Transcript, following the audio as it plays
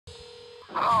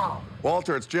Hello.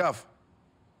 Walter, it's Jeff.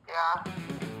 Yeah.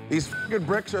 These fucking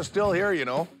bricks are still here, you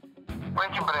know.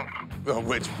 Which brick? Oh,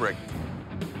 which brick?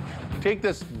 Take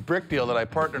this brick deal that I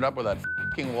partnered up with that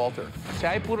fucking Walter. See,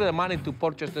 I put the money to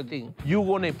purchase the thing. You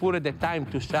gonna put the time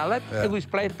to sell it, Yeah. and we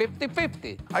split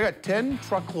 50-50. I got 10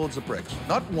 truckloads of bricks.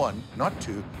 Not one, not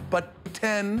two, but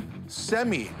 10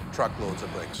 semi-truckloads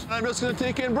of bricks. I'm just gonna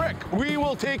take in brick. We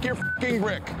will take your fucking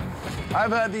brick.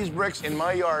 I've had these bricks in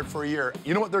my yard for a year.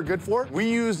 You know what they're good for? We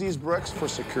use these bricks for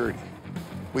security.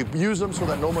 We use them so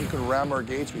that no one can ram our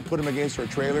gates. We put them against our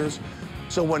trailers.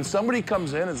 So when somebody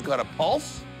comes in and's got a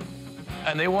pulse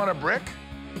and they want a brick,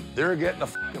 they're getting a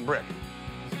fucking brick.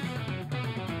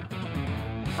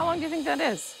 How long do you think that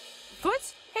is?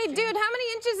 Foot? Hey, dude, how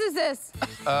many inches is this?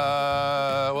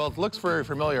 Well, it looks very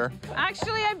familiar.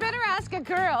 Actually, I better ask a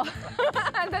girl.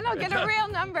 Then I'll get a real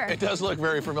number. It does look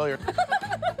very familiar.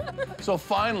 So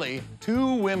finally,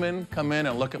 2 women come in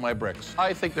and look at my bricks.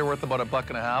 I think they're worth about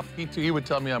 $1.50. He would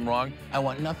tell me I'm wrong. I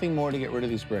want nothing more to get rid of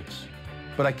these bricks.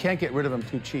 But I can't get rid of them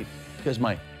too cheap because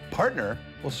my partner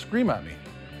will scream at me.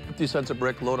 50 cents a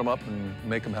brick, load them up and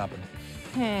make them happen.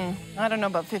 I don't know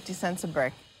about 50 cents a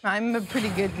brick. I'm a pretty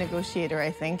good negotiator, I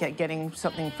think, at getting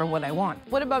something for what I want.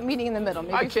 What about meeting in the middle?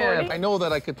 Maybe I can't. 40? I know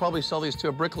that I could probably sell these to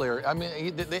a bricklayer. I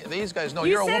mean, these guys know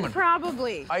you're a woman. You said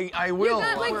probably. I will. You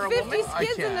got like 50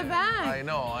 skids in the back. I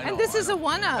know. And this is a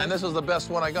one-up. And this is the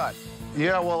best one I got.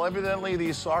 Yeah, well, evidently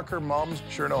these soccer moms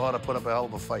sure know how to put up a hell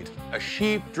of a fight. A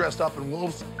sheep dressed up in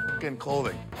wolf's fucking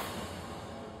clothing.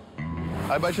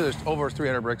 I bet you there's over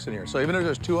 300 bricks in here. So even if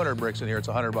there's 200 bricks in here, it's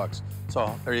 $100.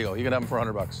 So there you go. You can have them for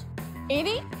 $100.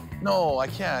 80? No, I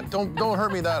can't. Don't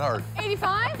hurt me that hard.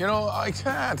 85? You know, I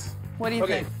can't. What do you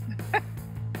think?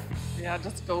 Yeah,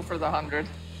 just go for the 100.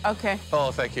 Okay.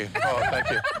 Oh, thank you. Oh, thank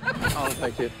you. Oh,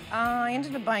 thank you. I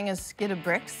ended up buying a skid of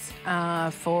bricks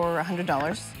for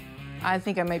 $100. I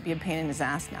think I might be a pain in his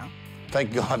ass now.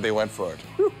 Thank God they went for it.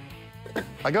 Whew.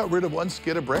 I got rid of 1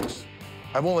 skid of bricks.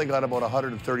 I've only got about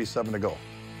 137 to go.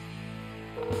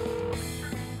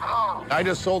 I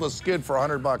just sold a skid for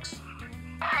 $100.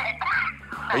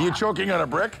 Are you choking on a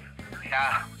brick?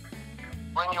 Yeah.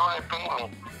 When you want to pay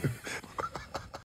me?